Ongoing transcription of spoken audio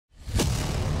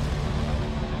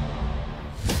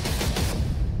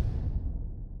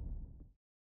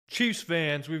Chiefs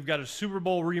fans, we've got a Super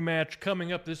Bowl rematch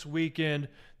coming up this weekend.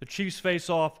 The Chiefs face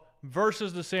off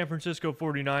versus the San Francisco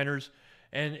 49ers.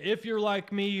 And if you're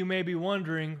like me, you may be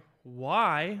wondering,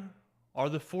 why are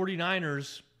the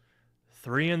 49ers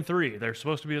 3-3? They're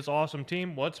supposed to be this awesome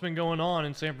team. What's been going on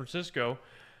in San Francisco?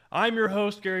 I'm your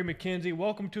host, Gary McKenzie.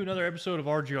 Welcome to another episode of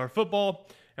RGR Football.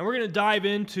 And we're going to dive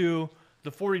into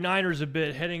the 49ers a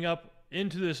bit heading up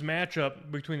into this matchup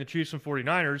between the Chiefs and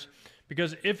 49ers.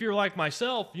 Because if you're like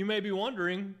myself, you may be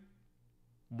wondering,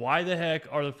 why the heck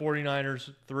are the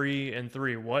 49ers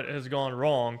 3-3? What has gone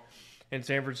wrong in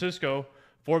San Francisco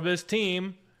for this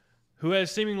team who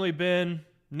has seemingly been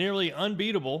nearly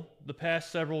unbeatable the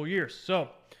past several years? So,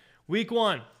 week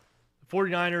one, the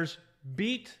 49ers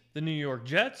beat the New York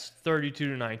Jets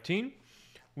 32-19.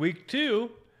 Week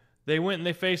two, they went and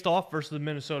they faced off versus the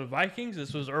Minnesota Vikings.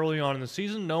 This was early on in the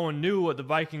season. No one knew what the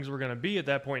Vikings were going to be at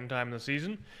that point in time in the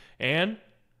season. And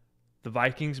the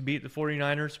Vikings beat the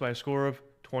 49ers by a score of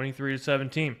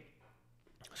 23-17.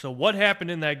 So what happened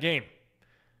in that game?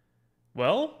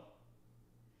 Well,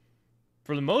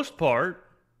 for the most part,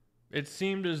 it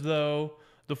seemed as though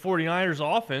the 49ers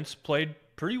offense played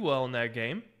pretty well in that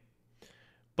game.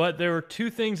 But there were two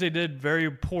things they did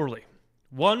very poorly.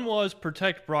 One was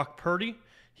protect Brock Purdy.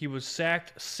 He was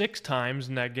sacked 6 times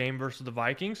in that game versus the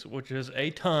Vikings, which is a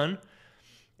ton.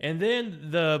 And then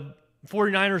the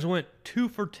 49ers went 2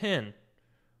 for 10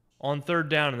 on third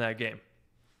down in that game.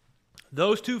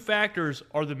 Those two factors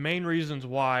are the main reasons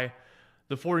why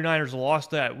the 49ers lost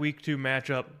that week 2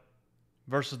 matchup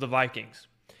versus the Vikings.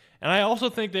 And I also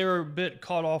think they were a bit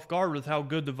caught off guard with how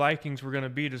good the Vikings were going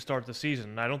to be to start the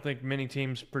season. I don't think many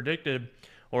teams predicted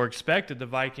or expected the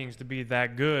Vikings to be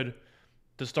that good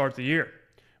to start the year.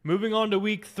 Moving on to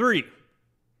week 3.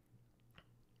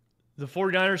 The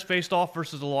 49ers faced off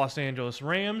versus the Los Angeles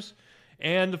Rams.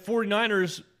 And the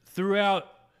 49ers, throughout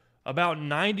about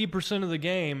 90% of the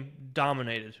game,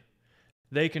 dominated.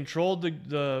 They controlled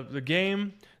the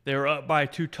game. They were up by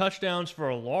 2 touchdowns for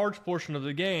a large portion of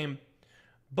the game.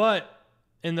 But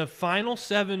in the final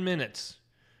 7 minutes,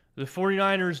 the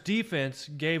 49ers defense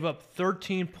gave up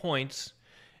 13 points,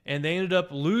 and they ended up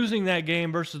losing that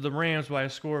game versus the Rams by a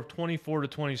score of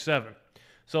 24-27.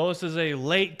 So this is a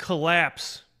late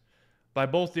collapse by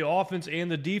both the offense and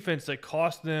the defense that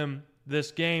cost them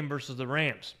this game versus the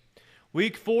Rams.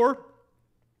 Week 4,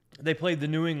 they played the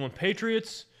New England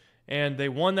Patriots, and they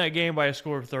won that game by a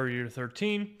score of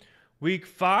 30-13. Week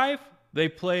 5, they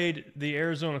played the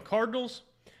Arizona Cardinals,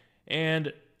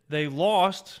 and they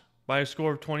lost by a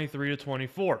score of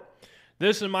 23-24.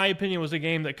 This, in my opinion, was a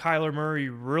game that Kyler Murray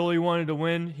really wanted to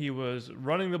win. He was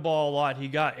running the ball a lot. He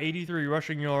got 83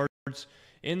 rushing yards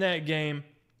in that game.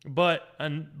 But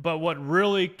what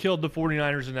really killed the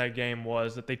 49ers in that game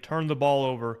was that they turned the ball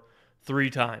over 3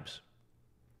 times.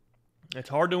 It's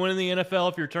hard to win in the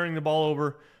NFL if you're turning the ball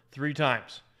over 3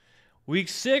 times. Week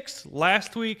 6,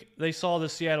 last week, they saw the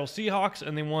Seattle Seahawks,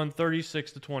 and they won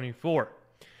 36-24.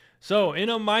 So, in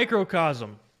a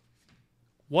microcosm,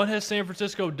 what has San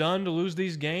Francisco done to lose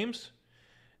these games?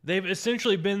 They've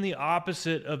essentially been the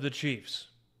opposite of the Chiefs.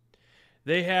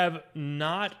 They have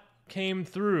not came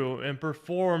through and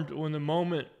performed when the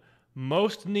moment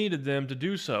most needed them to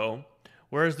do so,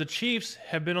 whereas the Chiefs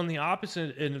have been on the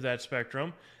opposite end of that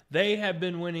spectrum. They have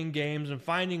been winning games and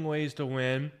finding ways to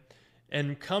win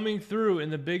and coming through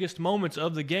in the biggest moments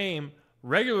of the game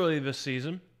regularly this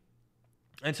season.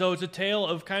 And so it's a tale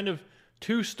of kind of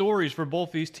 2 stories for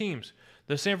both these teams.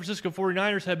 The San Francisco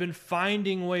 49ers have been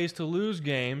finding ways to lose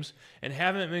games and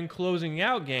haven't been closing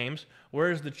out games,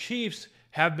 whereas the Chiefs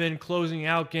have been closing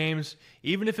out games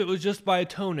even if it was just by a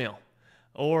toenail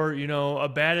or, a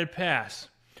batted pass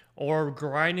or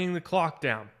grinding the clock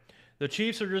down. The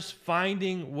Chiefs are just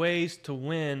finding ways to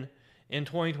win in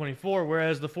 2024,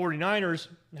 whereas the 49ers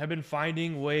have been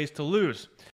finding ways to lose.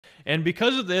 And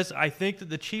because of this, I think that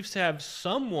the Chiefs have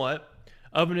somewhat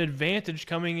of an advantage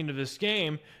coming into this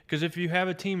game, because if you have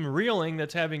a team reeling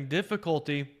that's having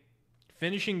difficulty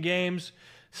finishing games,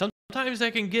 sometimes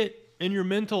that can get in your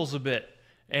mentals a bit.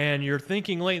 And you're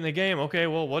thinking late in the game, okay,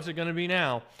 well, what's it going to be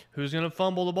now? Who's going to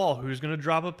fumble the ball? Who's going to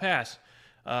drop a pass?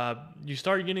 You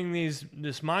start getting this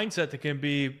mindset that can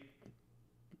be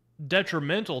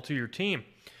detrimental to your team.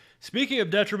 Speaking of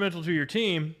detrimental to your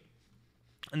team,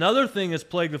 another thing that's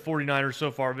plagued the 49ers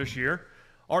so far this year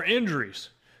are injuries.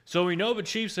 So we know the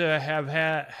Chiefs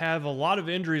have a lot of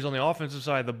injuries on the offensive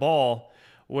side of the ball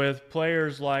with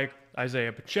players like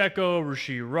Isaiah Pacheco,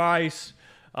 Rashee Rice,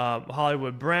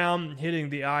 Hollywood Brown hitting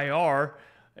the IR.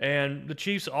 And the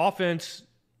Chiefs' offense,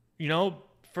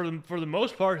 for the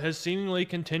most part, has seemingly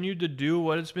continued to do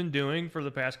what it's been doing for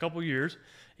the past couple years,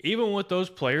 even with those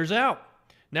players out.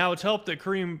 Now, it's helped that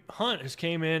Kareem Hunt has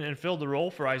came in and filled the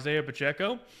role for Isaiah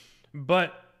Pacheco,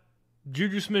 but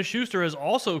Juju Smith-Schuster has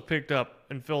also picked up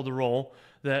and filled the role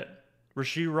that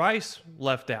Rashee Rice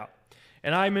left out.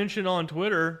 And I mentioned on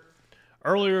Twitter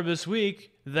earlier this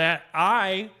week that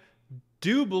I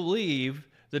do believe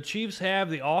the Chiefs have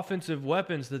the offensive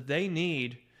weapons that they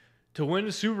need to win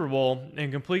the Super Bowl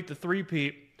and complete the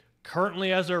three-peat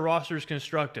currently as their roster is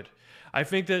constructed. I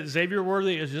think that Xavier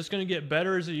Worthy is just going to get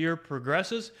better as the year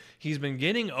progresses. He's been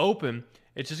getting open.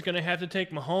 It's just going to have to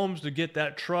take Mahomes to get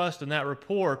that trust and that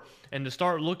rapport and to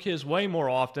start look his way more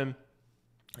often.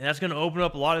 And that's going to open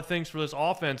up a lot of things for this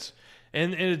offense.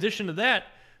 And in addition to that,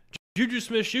 Juju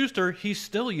Smith-Schuster, he's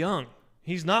still young.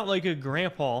 He's not like a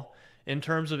grandpa in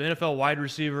terms of NFL wide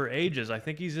receiver ages. I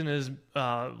think he's in his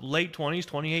late 20s,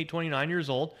 28, 29 years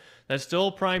old. That's still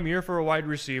a prime year for a wide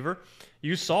receiver.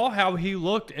 You saw how he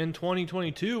looked in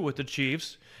 2022 with the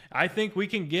Chiefs. I think we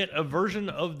can get a version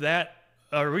of that,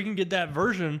 or we can get that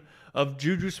version of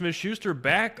Juju Smith-Schuster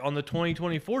back on the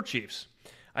 2024 Chiefs.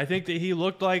 I think that he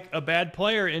looked like a bad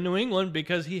player in New England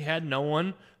because he had no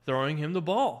one throwing him the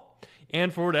ball.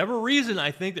 And for whatever reason,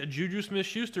 I think that Juju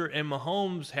Smith-Schuster and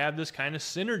Mahomes have this kind of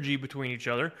synergy between each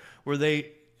other where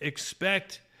they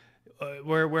expect,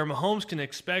 where Mahomes can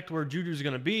expect where Juju's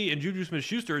going to be, and Juju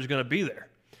Smith-Schuster is going to be there.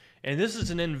 And this is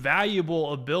an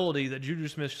invaluable ability that Juju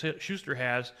Smith-Schuster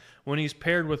has when he's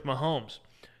paired with Mahomes.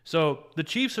 So the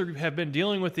Chiefs have been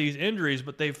dealing with these injuries,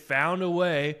 but they've found a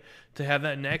way to have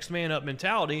that next man up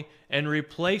mentality and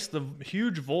replace the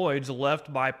huge voids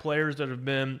left by players that have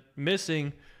been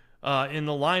missing in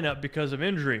the lineup because of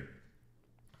injury.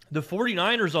 The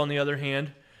 49ers, on the other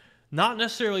hand, not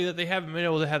necessarily that they haven't been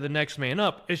able to have the next man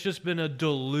up. It's just been a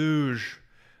deluge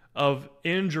of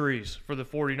injuries for the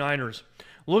 49ers.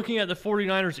 Looking at the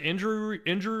 49ers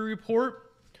injury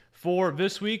report for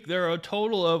this week, there are a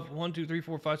total of 1, 2, 3,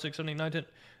 4, 5, 6, 7, 8, 9, 10.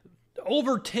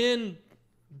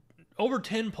 Over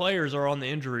 10 players are on the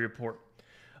injury report.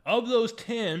 Of those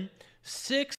 10,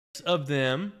 6 of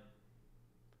them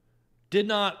did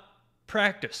not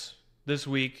practice this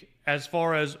week as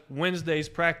far as Wednesday's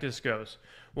practice goes.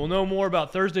 We'll know more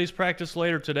about Thursday's practice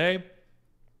later today,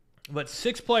 but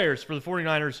 6 players for the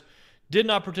 49ers did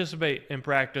not participate in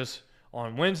practice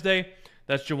on Wednesday.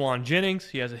 That's Jawan Jennings.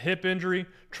 He has a hip injury.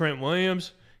 Trent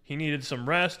Williams, he needed some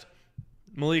rest.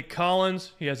 Malik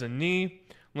Collins, he has a knee.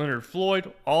 Leonard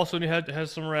Floyd also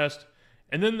has some rest.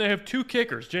 And then they have 2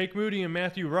 kickers, Jake Moody and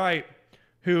Matthew Wright,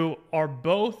 who are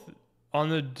both on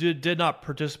the did not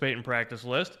participate in practice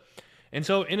list. And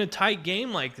so in a tight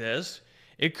game like this,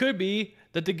 it could be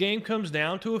that the game comes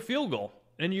down to a field goal.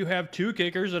 And you have 2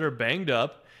 kickers that are banged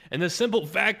up. And the simple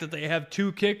fact that they have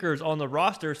 2 kickers on the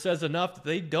roster says enough that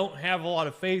they don't have a lot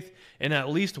of faith in at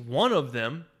least one of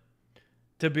them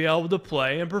to be able to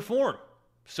play and perform.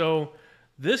 So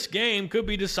this game could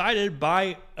be decided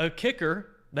by a kicker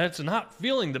that's not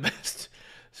feeling the best.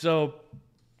 So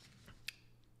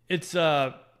it's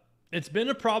been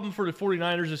a problem for the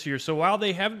 49ers this year. So while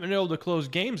they haven't been able to close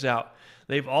games out,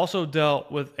 they've also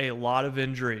dealt with a lot of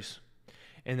injuries,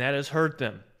 and that has hurt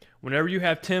them. Whenever you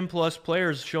have 10-plus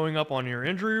players showing up on your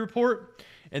injury report,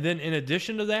 and then in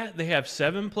addition to that, they have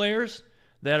 7 players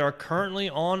that are currently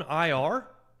on IR,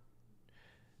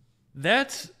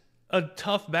 that's a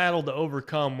tough battle to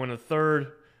overcome when a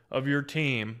third of your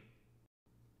team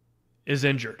is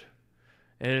injured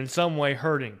and in some way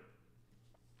hurting.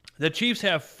 The Chiefs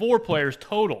have 4 players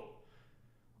total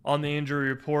on the injury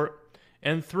report,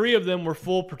 and 3 of them were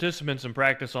full participants in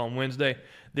practice on Wednesday.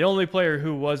 The only player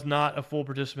who was not a full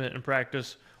participant in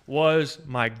practice was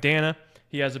Mike Dana.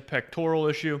 He has a pectoral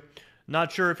issue.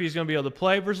 Not sure if he's going to be able to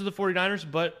play versus the 49ers,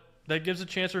 but that gives a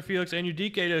chance for Felix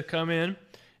Anudike to come in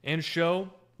and show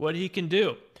what he can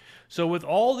do. So with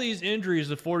all these injuries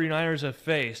the 49ers have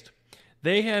faced,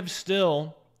 they have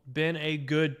still been a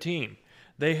good team.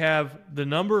 They have the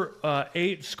number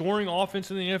 8 scoring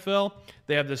offense in the NFL.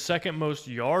 They have the second most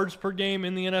yards per game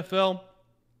in the NFL.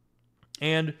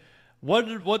 And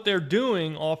what they're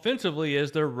doing offensively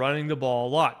is they're running the ball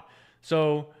a lot.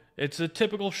 So it's a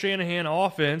typical Shanahan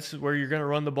offense where you're going to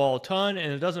run the ball a ton,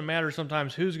 and it doesn't matter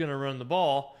sometimes who's going to run the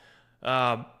ball.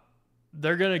 They're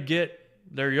going to get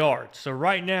their yards. So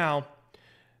right now,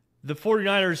 the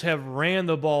 49ers have ran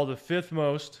the ball the 5th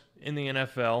most in the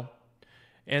NFL,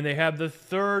 and they have the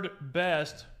 3rd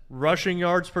best rushing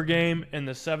yards per game and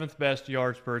the 7th best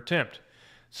yards per attempt.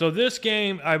 So this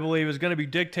game, I believe, is going to be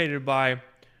dictated by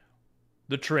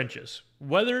the trenches.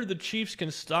 Whether the Chiefs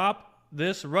can stop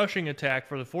this rushing attack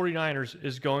for the 49ers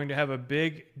is going to have a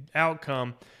big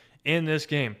outcome in this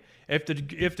game. If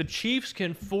the Chiefs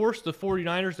can force the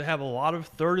 49ers to have a lot of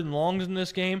third and longs in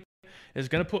this game, it's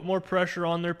going to put more pressure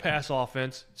on their pass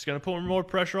offense. It's going to put more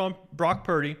pressure on Brock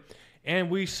Purdy. And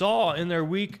we saw in their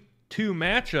week 2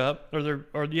 matchup,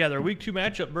 their week 2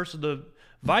 matchup versus the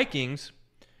Vikings,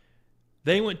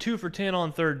 they went 2 for 10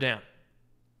 on third down.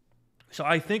 So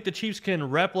I think the Chiefs can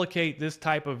replicate this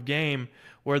type of game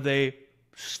where they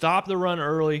stop the run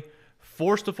early,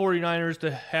 force the 49ers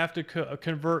to have to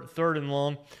convert third and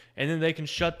long, and then they can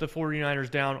shut the 49ers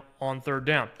down on third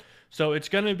down. So it's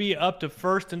going to be up to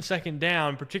first and second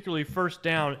down, particularly first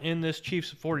down in this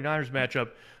Chiefs-49ers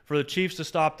matchup, for the Chiefs to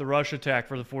stop the rush attack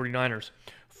for the 49ers.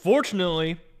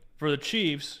 Fortunately for the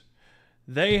Chiefs,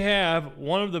 they have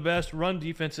one of the best run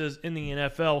defenses in the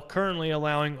NFL, currently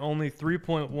allowing only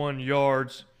 3.1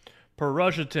 yards per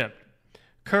rush attempt.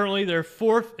 Currently, they're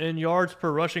 4th in yards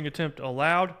per rushing attempt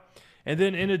allowed. And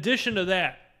then in addition to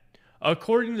that,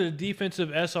 according to the defensive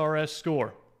SRS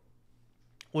score,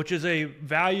 which is a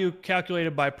value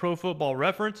calculated by Pro Football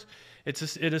Reference,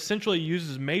 it essentially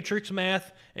uses matrix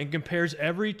math and compares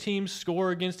every team's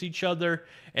score against each other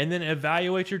and then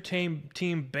evaluates your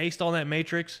team based on that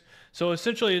matrix. So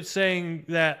essentially it's saying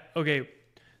that, okay,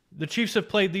 the Chiefs have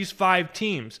played these 5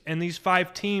 teams, and these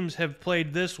 5 teams have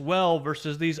played this well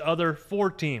versus these other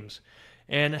 4 teams.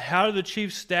 And how do the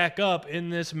Chiefs stack up in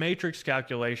this matrix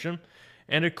calculation?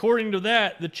 And according to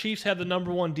that, the Chiefs have the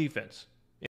number 1 defense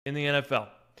in the NFL.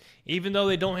 Even though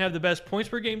they don't have the best points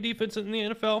per game defense in the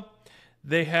NFL,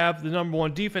 they have the number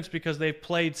 1 defense because they've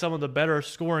played some of the better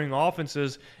scoring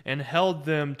offenses and held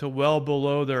them to well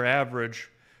below their average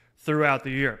throughout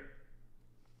the year.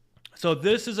 So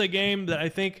this is a game that I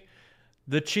think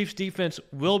the Chiefs defense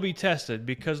will be tested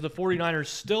because the 49ers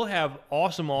still have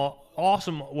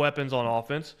awesome weapons on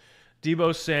offense.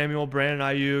 Deebo Samuel, Brandon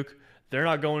Ayuk, they're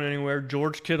not going anywhere.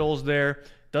 George Kittle's there.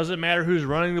 Doesn't matter who's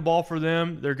running the ball for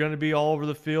them. They're going to be all over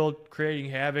the field creating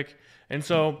havoc. And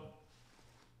so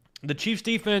the Chiefs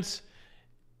defense,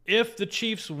 if the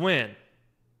Chiefs win,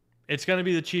 it's going to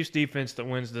be the Chiefs defense that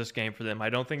wins this game for them. I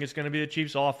don't think it's going to be the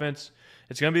Chiefs offense.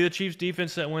 It's going to be the Chiefs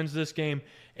defense that wins this game.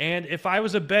 And if I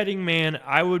was a betting man,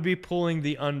 I would be pulling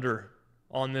the under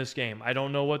on this game. I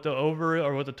don't know what the over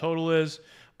or what the total is,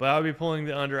 but I would be pulling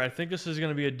the under. I think this is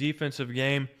going to be a defensive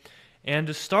game. And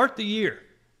to start the year,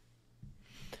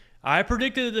 I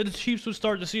predicted that the Chiefs would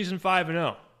start the season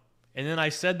 5-0. And then I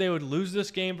said they would lose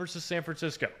this game versus San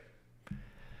Francisco.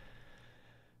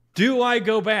 Do I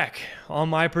go back on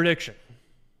my prediction?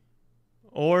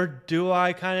 Or do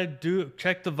I kind of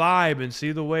check the vibe and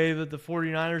see the way that the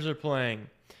 49ers are playing?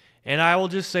 And I will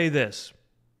just say this.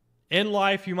 In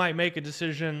life, you might make a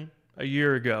decision a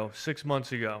year ago, 6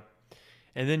 months ago,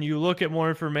 and then you look at more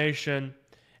information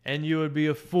and you would be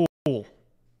a fool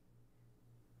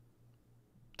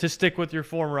to stick with your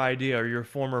former idea or your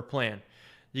former plan.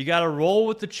 You got to roll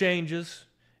with the changes,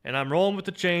 and I'm rolling with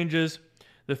the changes.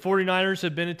 The 49ers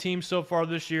have been a team so far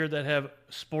this year that have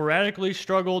sporadically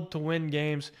struggled to win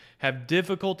games, have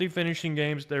difficulty finishing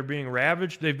games. They've been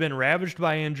ravaged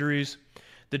by injuries.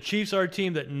 The Chiefs are a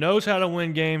team that knows how to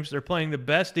win games. They're playing the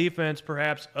best defense,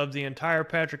 perhaps, of the entire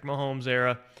Patrick Mahomes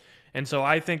era. And so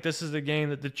I think this is the game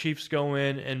that the Chiefs go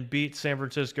in and beat San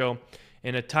Francisco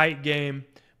in a tight game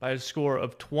by a score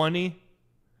of 20-17.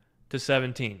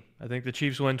 I think the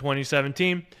Chiefs win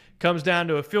 20-17. Comes down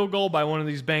to a field goal by one of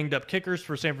these banged-up kickers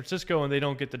for San Francisco, and they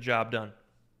don't get the job done.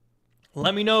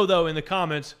 Let me know, though, in the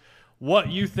comments what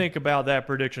you think about that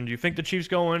prediction. Do you think the Chiefs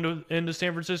go into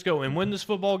San Francisco and win this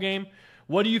football game?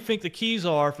 What do you think the keys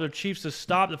are for the Chiefs to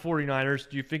stop the 49ers?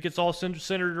 Do you think it's all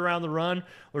centered around the run,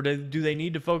 or do they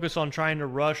need to focus on trying to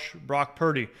rush Brock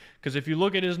Purdy? Because if you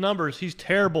look at his numbers, he's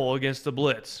terrible against the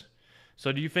blitz.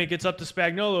 So do you think it's up to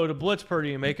Spagnuolo to blitz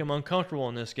Purdy and make him uncomfortable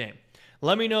in this game?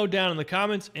 Let me know down in the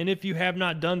comments, and if you have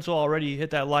not done so already,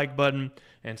 hit that like button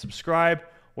and subscribe.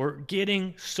 We're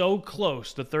getting so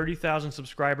close to 30,000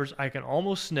 subscribers, I can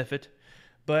almost sniff it.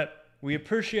 But we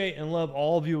appreciate and love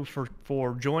all of you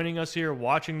for joining us here,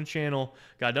 watching the channel.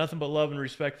 Got nothing but love and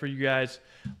respect for you guys.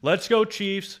 Let's go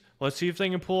Chiefs. Let's see if they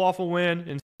can pull off a win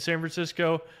in San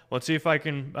Francisco. Let's see if I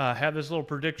can have this little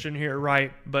prediction here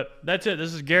right. But that's it.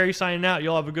 This is Gary signing out.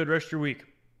 Y'all have a good rest of your week.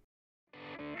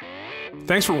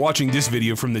 Thanks for watching this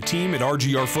video from the team at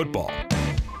RGR Football.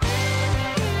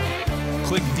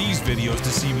 Click these videos to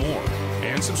see more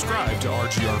and subscribe to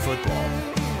RGR Football.